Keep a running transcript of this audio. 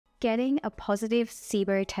Getting a positive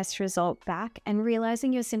SIBO test result back and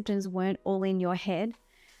realizing your symptoms weren't all in your head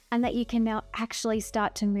and that you can now actually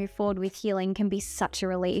start to move forward with healing can be such a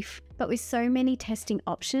relief. But with so many testing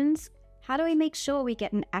options, how do we make sure we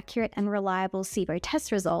get an accurate and reliable SIBO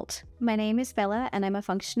test result? My name is Bella and I'm a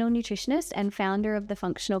functional nutritionist and founder of the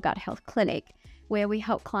Functional Gut Health Clinic, where we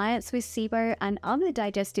help clients with SIBO and other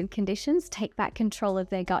digestive conditions take back control of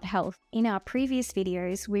their gut health. In our previous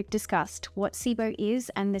videos, we've discussed what SIBO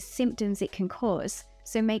is and the symptoms it can cause,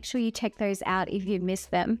 so make sure you check those out if you've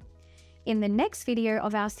missed them. In the next video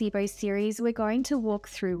of our SIBO series, we're going to walk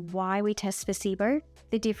through why we test for SIBO,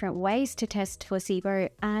 the different ways to test for SIBO,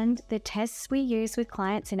 and the tests we use with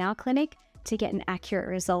clients in our clinic to get an accurate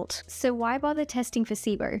result. So why bother testing for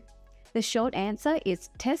SIBO? The short answer is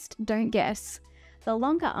test, don't guess. The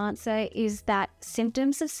longer answer is that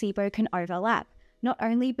symptoms of SIBO can overlap, not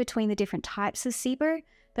only between the different types of SIBO,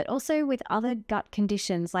 but also with other gut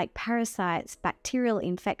conditions like parasites, bacterial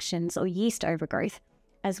infections, or yeast overgrowth,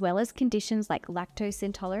 as well as conditions like lactose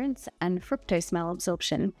intolerance and fructose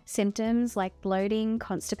malabsorption. Symptoms like bloating,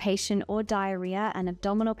 constipation, or diarrhea and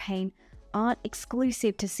abdominal pain aren't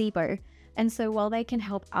exclusive to SIBO, and so while they can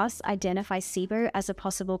help us identify SIBO as a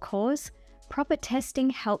possible cause, proper testing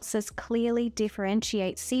helps us clearly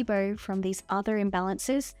differentiate SIBO from these other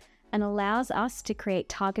imbalances and allows us to create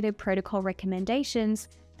targeted protocol recommendations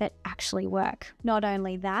that actually work. Not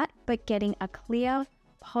only that, but getting a clear,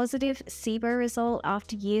 positive SIBO result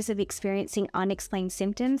after years of experiencing unexplained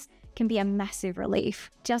symptoms can be a massive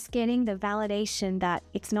relief. Just getting the validation that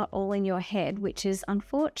it's not all in your head, which is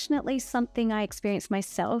unfortunately something I experience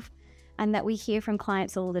myself and that we hear from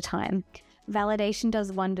clients all the time. Validation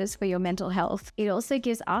does wonders for your mental health. It also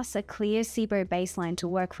gives us a clear SIBO baseline to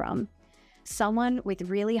work from. Someone with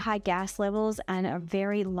really high gas levels and a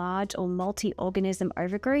very large or multi-organism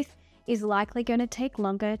overgrowth is likely going to take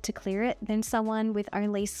longer to clear it than someone with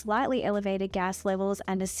only slightly elevated gas levels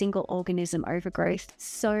and a single organism overgrowth.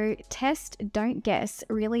 So test, don't guess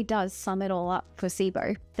really does sum it all up for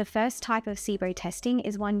SIBO. The first type of SIBO testing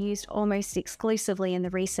is one used almost exclusively in the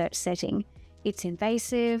research setting. It's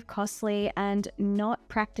invasive, costly, and not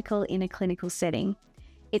practical in a clinical setting.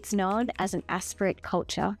 It's known as an aspirate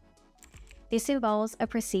culture. This involves a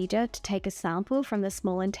procedure to take a sample from the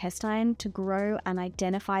small intestine to grow and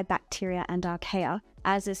identify bacteria and archaea.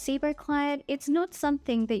 As a SIBO client, it's not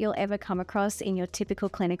something that you'll ever come across in your typical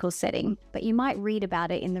clinical setting, but you might read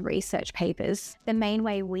about it in the research papers. The main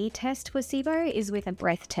way we test for SIBO is with a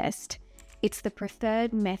breath test. It's the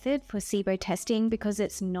preferred method for SIBO testing because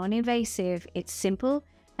it's non-invasive, it's simple,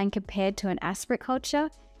 and compared to an aspirate culture,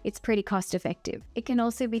 it's pretty cost effective. It can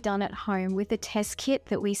also be done at home with a test kit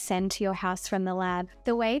that we send to your house from the lab.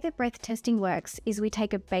 The way that breath testing works is we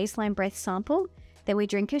take a baseline breath sample, then we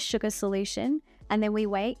drink a sugar solution, and then we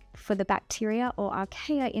wait for the bacteria or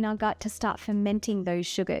archaea in our gut to start fermenting those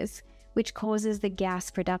sugars, which causes the gas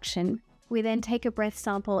production. We then take a breath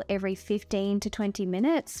sample every 15 to 20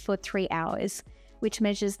 minutes for 3 hours, which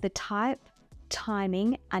measures the type,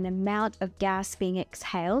 timing, and amount of gas being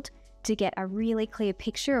exhaled to get a really clear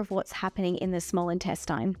picture of what's happening in the small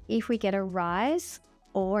intestine. If we get a rise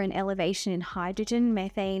or an elevation in hydrogen,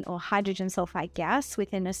 methane, or hydrogen sulfide gas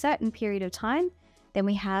within a certain period of time, then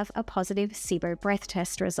we have a positive SIBO breath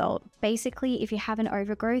test result. Basically, if you have an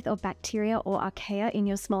overgrowth of bacteria or archaea in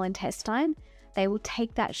your small intestine, they will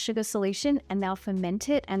take that sugar solution and they'll ferment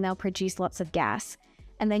it and they'll produce lots of gas.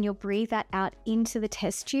 And then you'll breathe that out into the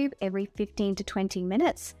test tube every 15 to 20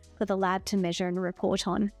 minutes for the lab to measure and report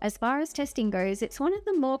on. As far as testing goes, it's one of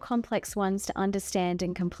the more complex ones to understand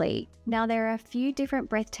and complete. Now, there are a few different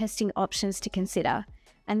breath testing options to consider,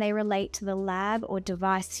 and they relate to the lab or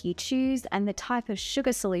device you choose and the type of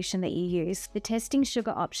sugar solution that you use. The testing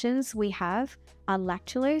sugar options we have are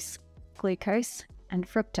lactulose, glucose, and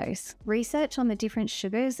fructose. Research on the different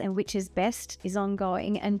sugars and which is best is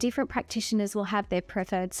ongoing, and different practitioners will have their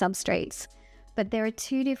preferred substrates. But there are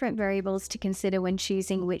two different variables to consider when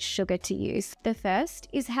choosing which sugar to use. The first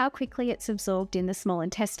is how quickly it's absorbed in the small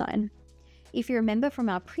intestine. If you remember from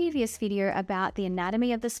our previous video about the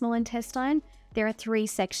anatomy of the small intestine, there are 3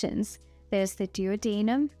 sections. There's the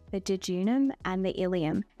duodenum, the jejunum, and the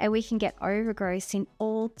ileum, and we can get overgrowth in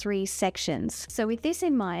all 3 sections. So with this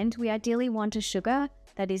in mind, we ideally want a sugar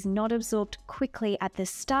that is not absorbed quickly at the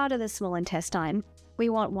start of the small intestine. We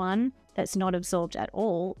want one that's not absorbed at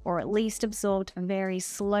all, or at least absorbed very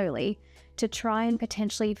slowly, to try and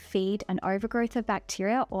potentially feed an overgrowth of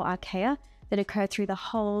bacteria or archaea that occur through the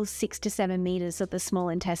whole 6 to 7 meters of the small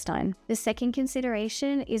intestine. The second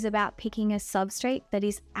consideration is about picking a substrate that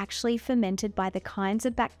is actually fermented by the kinds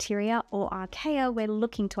of bacteria or archaea we're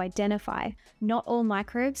looking to identify. Not all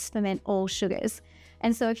microbes ferment all sugars.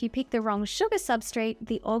 And so if you pick the wrong sugar substrate,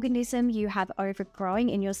 the organism you have overgrowing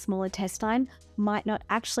in your small intestine might not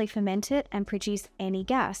actually ferment it and produce any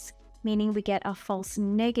gas, meaning we get a false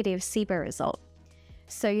negative SIBO result.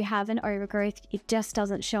 So you have an overgrowth, it just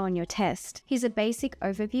doesn't show on your test. Here's a basic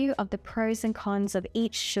overview of the pros and cons of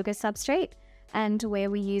each sugar substrate and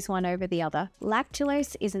where we use one over the other.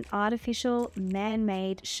 Lactulose is an artificial,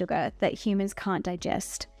 man-made sugar that humans can't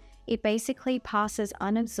digest. It basically passes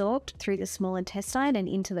unabsorbed through the small intestine and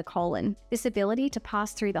into the colon. This ability to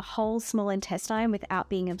pass through the whole small intestine without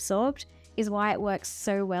being absorbed is why it works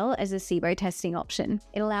so well as a SIBO testing option.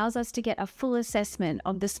 It allows us to get a full assessment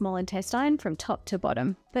of the small intestine from top to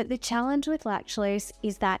bottom. But the challenge with lactulose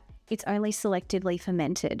is that it's only selectively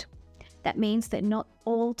fermented. That means that not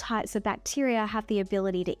all types of bacteria have the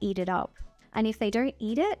ability to eat it up. And if they don't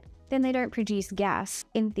eat it, then they don't produce gas.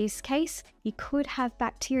 In this case, you could have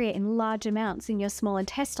bacteria in large amounts in your small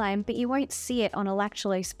intestine, but you won't see it on a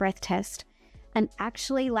lactulose breath test. And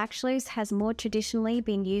actually, lactulose has more traditionally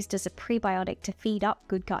been used as a prebiotic to feed up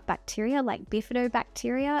good gut bacteria like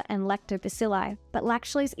bifidobacteria and lactobacilli. But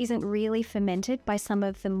lactulose isn't really fermented by some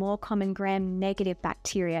of the more common gram-negative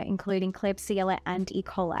bacteria, including Klebsiella and E.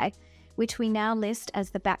 coli, which we now list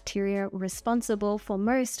as the bacteria responsible for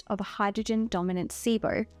most of hydrogen-dominant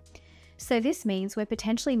SIBO. So this means we're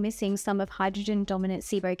potentially missing some of hydrogen-dominant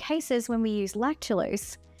SIBO cases when we use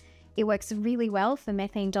lactulose. It works really well for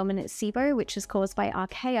methane-dominant SIBO, which is caused by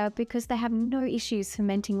archaea, because they have no issues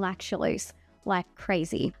fermenting lactulose like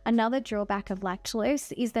crazy. Another drawback of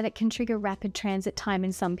lactulose is that it can trigger rapid transit time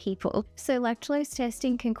in some people. So lactulose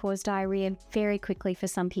testing can cause diarrhea very quickly for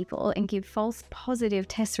some people and give false positive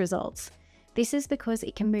test results. This is because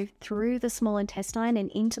it can move through the small intestine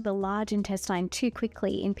and into the large intestine too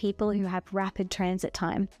quickly in people who have rapid transit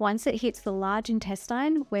time. Once it hits the large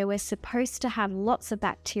intestine, where we're supposed to have lots of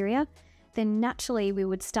bacteria, then naturally we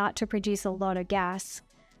would start to produce a lot of gas.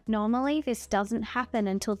 Normally, this doesn't happen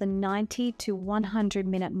until the 90 to 100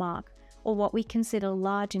 minute mark, or what we consider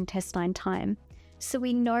large intestine time. So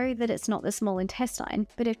we know that it's not the small intestine,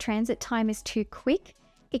 but if transit time is too quick,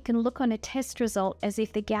 it can look on a test result as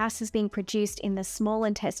if the gas is being produced in the small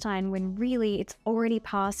intestine when really it's already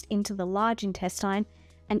passed into the large intestine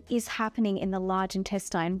and is happening in the large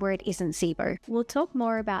intestine where it isn't SIBO. We'll talk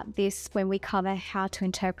more about this when we cover how to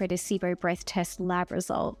interpret a SIBO breath test lab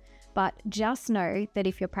result, but just know that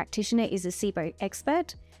if your practitioner is a SIBO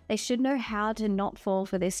expert, they should know how to not fall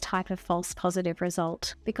for this type of false positive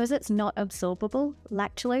result. Because it's not absorbable,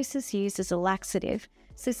 lactulose is used as a laxative,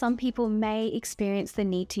 so some people may experience the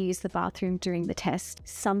need to use the bathroom during the test.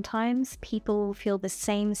 Sometimes people will feel the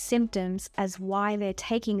same symptoms as why they're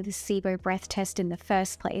taking the SIBO breath test in the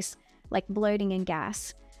first place, like bloating and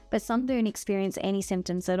gas, but some don't experience any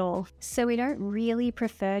symptoms at all. So we don't really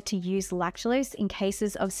prefer to use lactulose in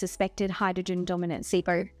cases of suspected hydrogen-dominant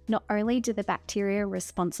SIBO. Not only do the bacteria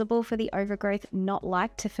responsible for the overgrowth not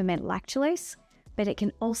like to ferment lactulose, but it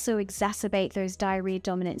can also exacerbate those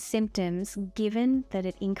diarrhea-dominant symptoms given that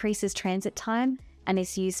it increases transit time and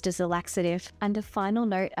is used as a laxative. And a final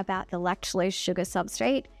note about the lactulose sugar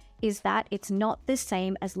substrate is that it's not the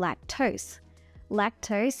same as lactose.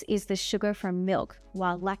 Lactose is the sugar from milk,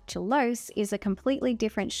 while lactulose is a completely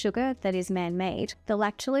different sugar that is man-made. The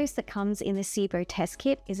lactulose that comes in the SIBO test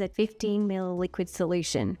kit is a 15 ml liquid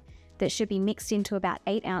solution that should be mixed into about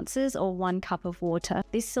 8 ounces or 1 cup of water.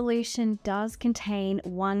 This solution does contain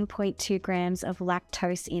 1.2 grams of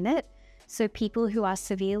lactose in it, so people who are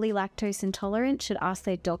severely lactose intolerant should ask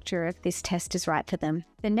their doctor if this test is right for them.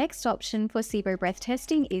 The next option for SIBO breath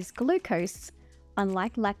testing is glucose.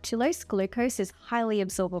 Unlike lactulose, glucose is highly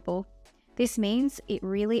absorbable. This means it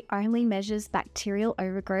really only measures bacterial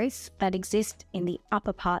overgrowths that exist in the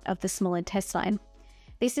upper part of the small intestine.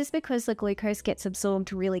 This is because the glucose gets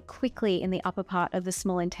absorbed really quickly in the upper part of the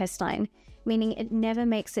small intestine, meaning it never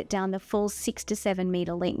makes it down the full 6 to 7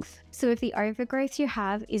 meter length. So if the overgrowth you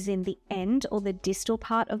have is in the end or the distal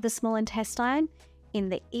part of the small intestine, in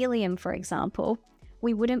the ileum for example,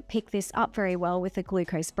 we wouldn't pick this up very well with a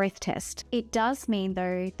glucose breath test. It does mean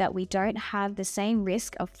though that we don't have the same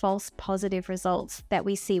risk of false positive results that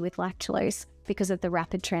we see with lactulose because of the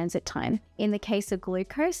rapid transit time. In the case of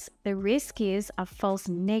glucose, the risk is a false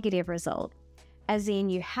negative result, as in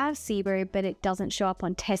you have SIBO but it doesn't show up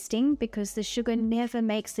on testing because the sugar never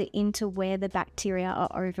makes it into where the bacteria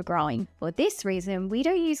are overgrowing. For this reason, we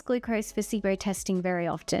don't use glucose for SIBO testing very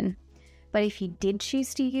often. But if you did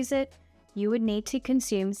choose to use it, you would need to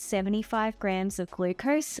consume 75 grams of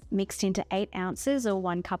glucose mixed into 8 ounces or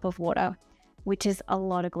 1 cup of water, which is a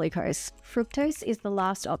lot of glucose. Fructose is the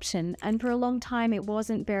last option, and for a long time it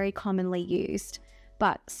wasn't very commonly used.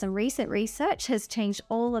 But some recent research has changed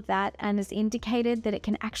all of that and has indicated that it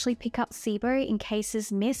can actually pick up SIBO in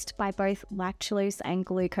cases missed by both lactulose and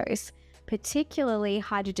glucose, particularly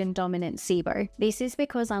hydrogen-dominant SIBO. This is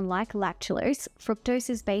because, unlike lactulose, fructose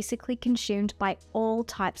is basically consumed by all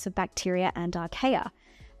types of bacteria and archaea.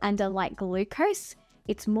 And unlike glucose,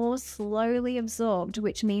 it's more slowly absorbed,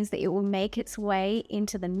 which means that it will make its way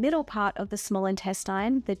into the middle part of the small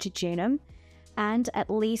intestine, the jejunum, and at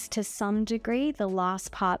least to some degree the last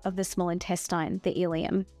part of the small intestine, the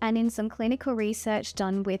ileum. And in some clinical research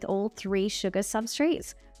done with all 3 sugar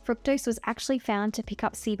substrates, fructose was actually found to pick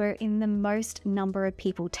up SIBO in the most number of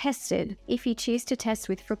people tested. If you choose to test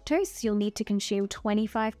with fructose, you'll need to consume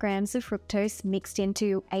 25 grams of fructose mixed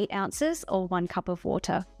into 8 ounces or 1 cup of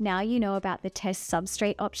water. Now you know about the test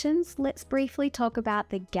substrate options, let's briefly talk about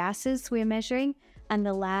the gases we're measuring and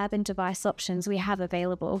the lab and device options we have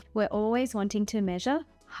available. We're always wanting to measure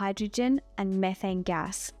hydrogen and methane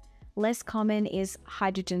gas. Less common is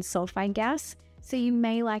hydrogen sulfide gas, so you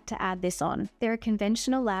may like to add this on. There are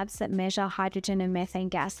conventional labs that measure hydrogen and methane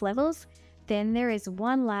gas levels. Then there is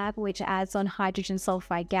one lab which adds on hydrogen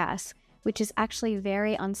sulfide gas, which is actually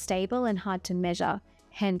very unstable and hard to measure,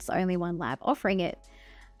 hence only one lab offering it.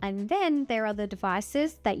 And then there are the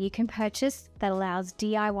devices that you can purchase that allows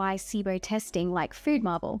DIY SIBO testing like Food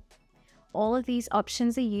Marble. All of these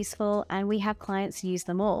options are useful and we have clients use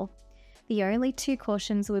them all. The only 2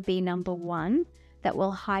 cautions would be number 1, that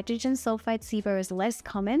while hydrogen sulfide SIBO is less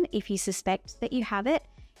common, if you suspect that you have it,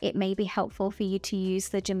 it may be helpful for you to use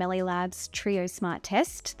the Gemelli Labs Trio Smart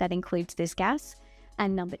test that includes this gas.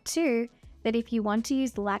 And number 2, that if you want to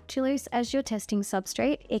use lactulose as your testing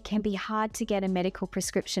substrate, it can be hard to get a medical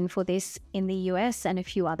prescription for this in the US and a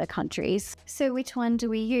few other countries. So which one do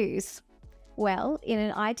we use? Well, in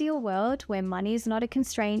an ideal world where money is not a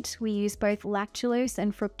constraint, we use both lactulose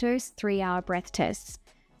and fructose 3-hour breath tests.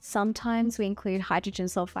 Sometimes we include hydrogen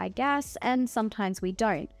sulfide gas and sometimes we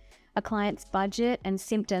don't. A client's budget and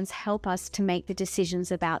symptoms help us to make the decisions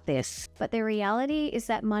about this. But the reality is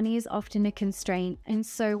that money is often a constraint, and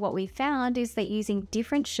so what we found is that using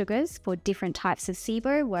different sugars for different types of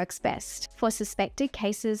SIBO works best. For suspected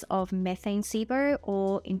cases of methane SIBO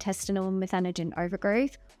or intestinal methanogen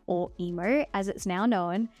overgrowth, or IMO as it's now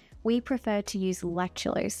known, we prefer to use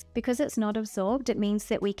lactulose. Because it's not absorbed, it means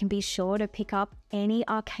that we can be sure to pick up any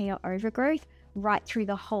archaea overgrowth right through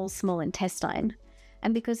the whole small intestine.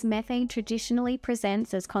 And because methane traditionally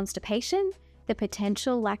presents as constipation, the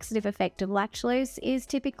potential laxative effect of lactulose is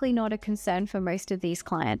typically not a concern for most of these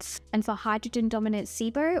clients. And for hydrogen-dominant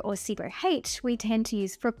SIBO or SIBO-H, we tend to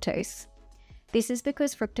use fructose. This is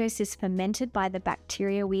because fructose is fermented by the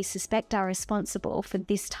bacteria we suspect are responsible for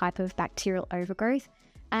this type of bacterial overgrowth,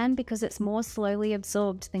 and because it's more slowly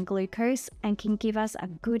absorbed than glucose and can give us a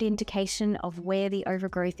good indication of where the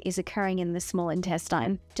overgrowth is occurring in the small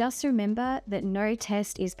intestine. Just remember that no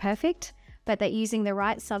test is perfect, but that using the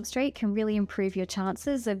right substrate can really improve your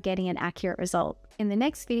chances of getting an accurate result. In the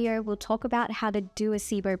next video, we'll talk about how to do a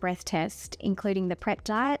SIBO breath test, including the prep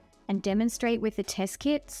diet, and demonstrate with the test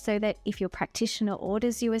kit so that if your practitioner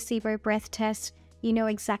orders you a SIBO breath test, you know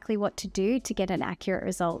exactly what to do to get an accurate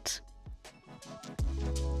result.